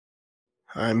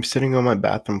I'm sitting on my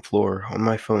bathroom floor on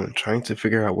my phone trying to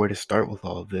figure out where to start with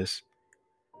all of this.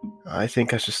 I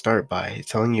think I should start by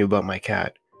telling you about my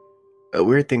cat. A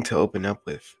weird thing to open up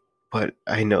with, but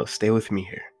I know, stay with me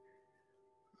here.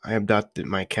 I adopted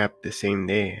my cat the same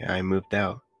day I moved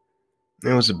out.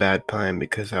 It was a bad plan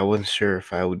because I wasn't sure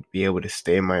if I would be able to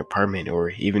stay in my apartment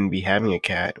or even be having a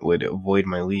cat would avoid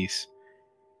my lease.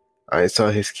 I saw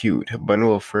his cute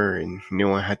bundle of fur and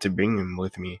knew I had to bring him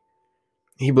with me.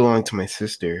 He belonged to my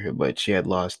sister, but she had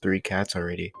lost three cats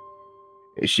already.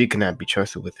 She could not be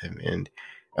trusted with him, and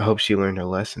I hope she learned her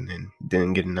lesson and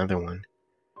didn't get another one.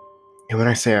 And when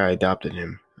I say I adopted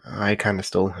him, I kinda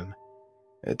stole him.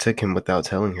 I took him without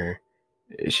telling her.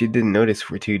 She didn't notice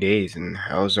for 2 days, and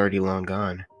I was already long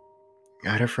gone. I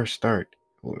had her first start,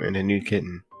 and a new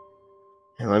kitten.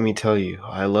 And let me tell you,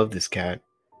 I love this cat.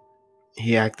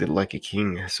 He acted like a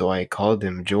king, so I called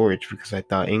him George because I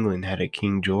thought England had a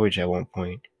King George at one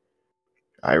point.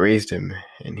 I raised him,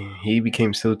 and he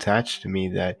became so attached to me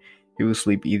that he would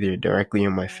sleep either directly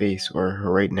on my face or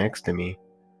right next to me,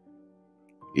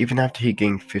 even after he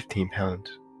gained 15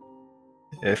 pounds.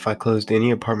 If I closed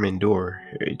any apartment door,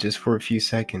 just for a few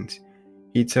seconds,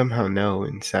 he'd somehow know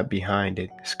and sat behind it,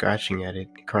 scratching at it,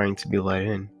 crying to be let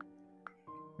in.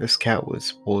 This cat was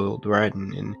spoiled,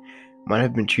 rotten, and might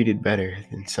have been treated better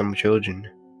than some children.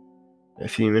 A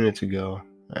few minutes ago,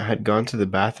 I had gone to the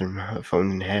bathroom,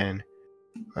 phone in hand.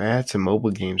 I had some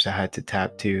mobile games I had to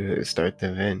tap to start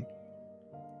the event.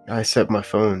 I set my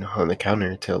phone on the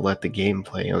counter to let the game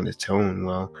play on its own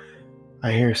while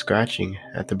I hear scratching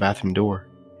at the bathroom door.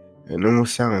 A normal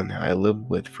sound I lived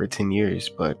with for 10 years,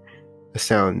 but a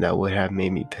sound that would have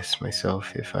made me piss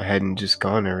myself if I hadn't just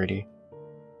gone already.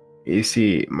 You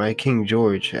see, my King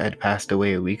George had passed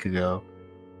away a week ago.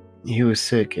 He was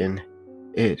sick and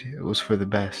it was for the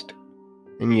best.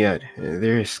 And yet,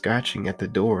 there is scratching at the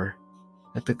door,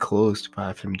 at the closed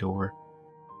bathroom door.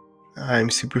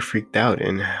 I'm super freaked out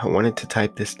and I wanted to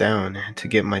type this down to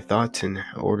get my thoughts in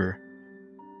order.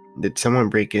 Did someone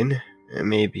break in?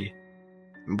 Maybe.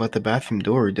 But the bathroom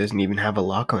door doesn't even have a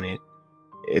lock on it.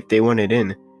 If they wanted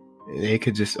in, they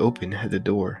could just open the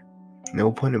door.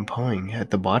 No point in pawing at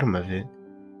the bottom of it.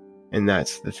 And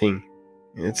that's the thing.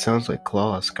 It sounds like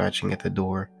claws scratching at the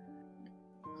door.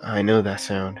 I know that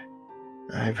sound.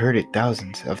 I've heard it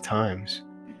thousands of times.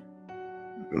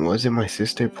 Was it my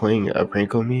sister playing a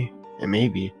prank on me?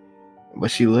 Maybe. But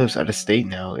she lives out of state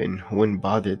now and wouldn't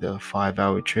bother the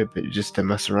 5-hour trip just to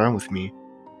mess around with me.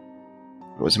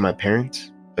 Was it my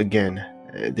parents? Again,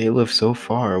 they live so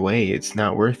far away it's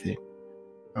not worth it.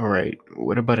 Alright,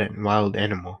 what about a wild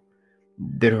animal?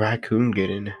 Did a raccoon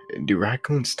get in? Do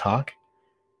raccoons talk?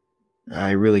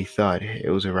 I really thought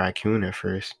it was a raccoon at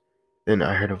first. Then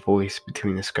I heard a voice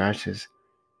between the scratches.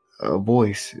 A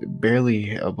voice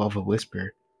barely above a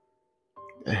whisper.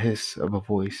 A hiss of a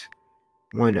voice.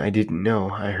 One I didn't know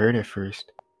I heard at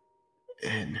first.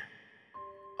 In.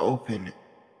 Open.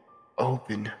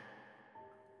 Open.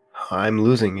 I'm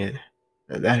losing it.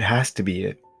 That has to be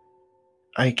it.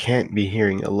 I can't be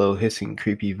hearing a low hissing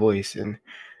creepy voice and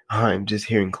I'm just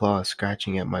hearing claws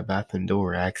scratching at my bathroom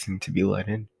door asking to be let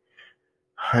in.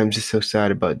 I'm just so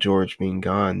sad about George being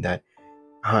gone that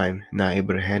I'm not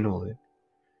able to handle it.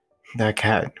 That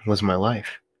cat was my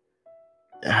life.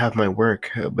 I have my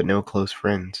work, but no close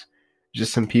friends.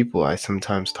 Just some people I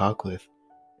sometimes talk with.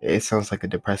 It sounds like a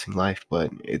depressing life,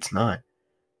 but it's not.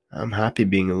 I'm happy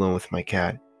being alone with my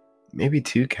cat. Maybe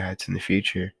two cats in the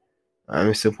future. I'm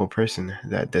a simple person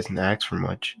that doesn't ask for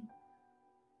much.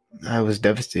 I was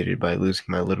devastated by losing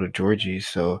my little Georgie,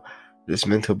 so this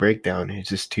mental breakdown is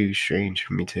just too strange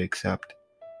for me to accept.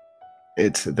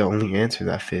 It's the only answer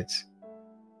that fits.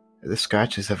 The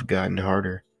scratches have gotten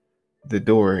harder. The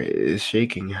door is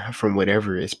shaking from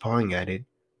whatever is pawing at it.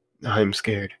 I'm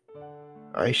scared.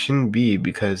 I shouldn't be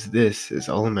because this is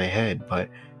all in my head, but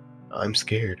I'm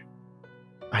scared.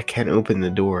 I can't open the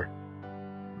door.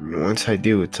 Once I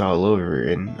do, it's all over,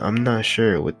 and I'm not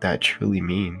sure what that truly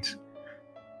means.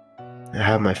 I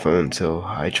have my phone, so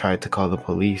I tried to call the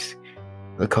police.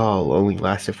 The call only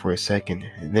lasted for a second,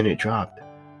 and then it dropped.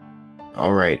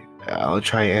 Alright, I'll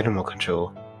try animal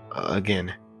control.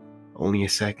 Again, only a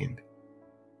second.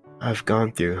 I've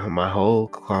gone through my whole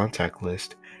contact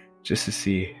list just to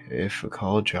see if a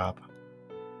call dropped.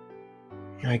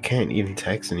 I can't even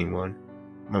text anyone.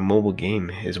 My mobile game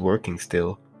is working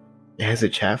still. It has a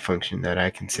chat function that I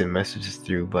can send messages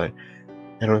through, but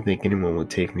I don't think anyone would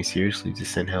take me seriously to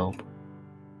send help.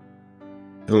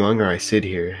 The longer I sit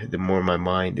here, the more my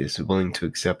mind is willing to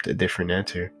accept a different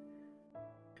answer.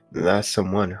 That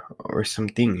someone or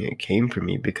something came for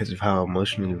me because of how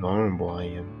emotionally vulnerable I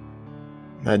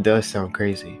am. That does sound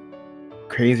crazy.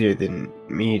 Crazier than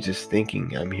me just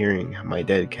thinking I'm hearing my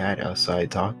dead cat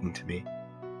outside talking to me.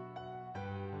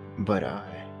 But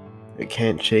I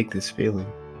can't shake this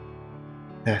feeling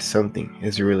that something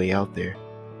is really out there.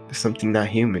 Something not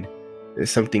human.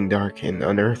 Something dark and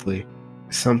unearthly.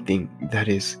 Something that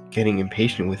is getting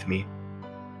impatient with me.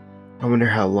 I wonder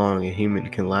how long a human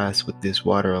can last with this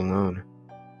water alone.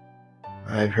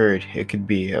 I've heard it could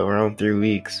be around 3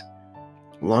 weeks.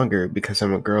 Longer because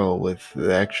I'm a girl with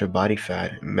the extra body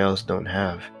fat males don't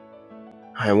have.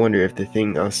 I wonder if the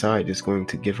thing outside is going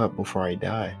to give up before I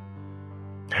die.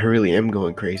 I really am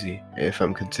going crazy if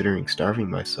I'm considering starving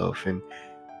myself and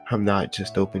I'm not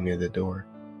just opening the door.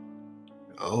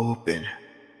 Open.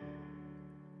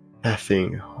 That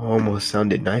thing almost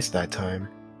sounded nice that time.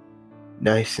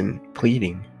 Nice and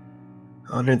pleading.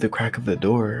 Under the crack of the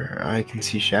door, I can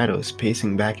see shadows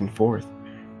pacing back and forth.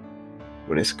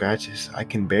 When it scratches, I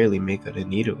can barely make out a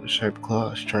needle, sharp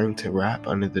claws trying to wrap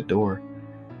under the door,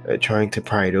 trying to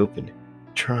pry it open,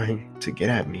 trying to get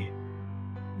at me.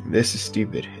 This is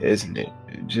stupid, isn't it?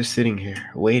 Just sitting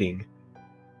here, waiting.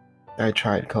 I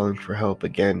tried calling for help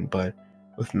again, but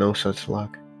with no such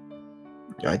luck.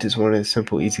 I just wanted a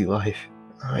simple, easy life.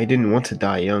 I didn't want to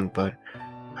die young, but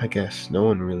I guess no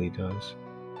one really does.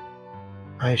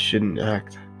 I shouldn't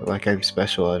act like I'm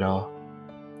special at all.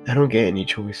 I don't get any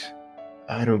choice.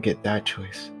 I don't get that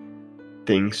choice.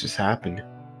 Things just happen.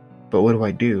 But what do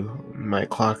I do? My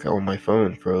clock on my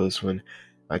phone froze when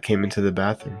I came into the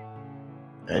bathroom.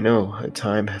 I know,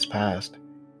 time has passed.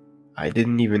 I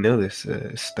didn't even notice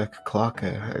a stuck clock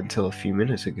until a few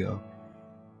minutes ago.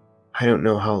 I don't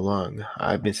know how long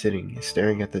I've been sitting,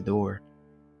 staring at the door.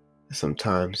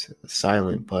 Sometimes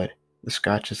silent, but the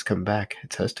scratches come back,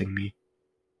 testing me.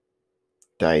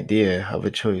 The idea of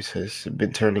a choice has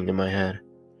been turning in my head.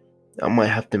 I might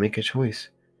have to make a choice.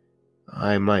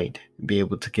 I might be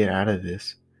able to get out of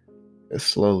this.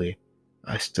 Slowly,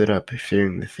 I stood up,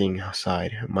 fearing the thing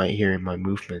outside might hear my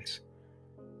movements.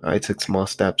 I took small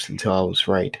steps until I was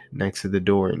right next to the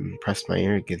door and pressed my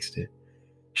ear against it,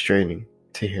 straining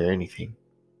to hear anything.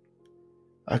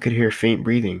 I could hear faint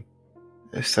breathing.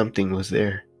 Something was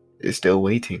there, still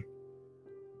waiting,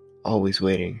 always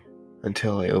waiting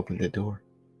until I opened the door.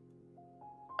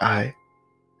 I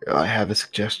I have a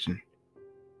suggestion.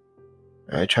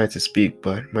 I tried to speak,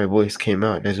 but my voice came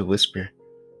out as a whisper.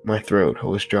 My throat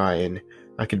was dry and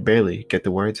I could barely get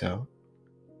the words out.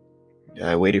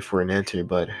 I waited for an answer,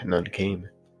 but none came.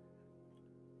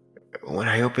 When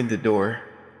I opened the door,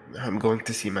 I'm going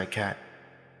to see my cat.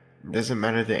 It doesn't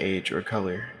matter the age or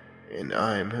color, and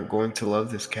I'm going to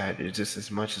love this cat just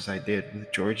as much as I did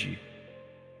with Georgie.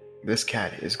 This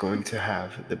cat is going to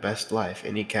have the best life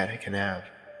any cat can have,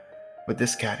 but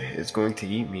this cat is going to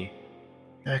eat me.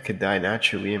 I could die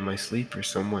naturally in my sleep, or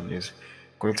someone is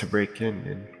going to break in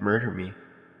and murder me.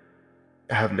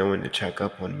 I have no one to check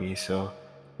up on me, so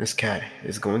this cat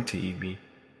is going to eat me.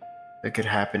 It could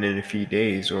happen in a few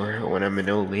days or when I'm an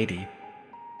old lady.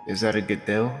 Is that a good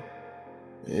deal?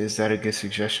 Is that a good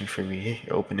suggestion for me,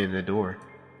 opening the door?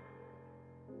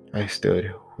 I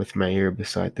stood with my ear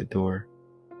beside the door,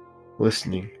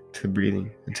 listening to the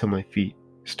breathing until my feet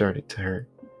started to hurt.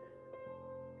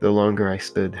 The longer I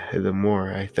stood, the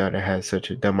more I thought I had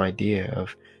such a dumb idea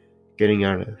of getting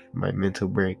out of my mental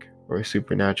break or a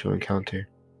supernatural encounter.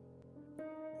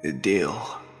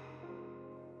 Deal.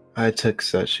 I took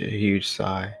such a huge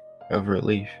sigh of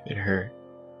relief it hurt.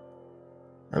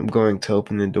 I'm going to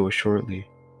open the door shortly.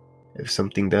 If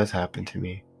something does happen to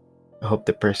me, I hope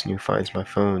the person who finds my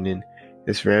phone in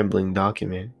this rambling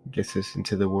document gets this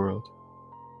into the world.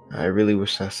 I really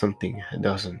wish that something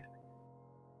doesn't.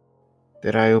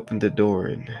 That I open the door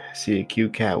and see a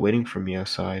cute cat waiting for me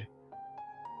outside.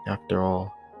 After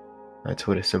all, that's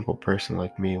what a simple person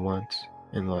like me wants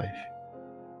in life.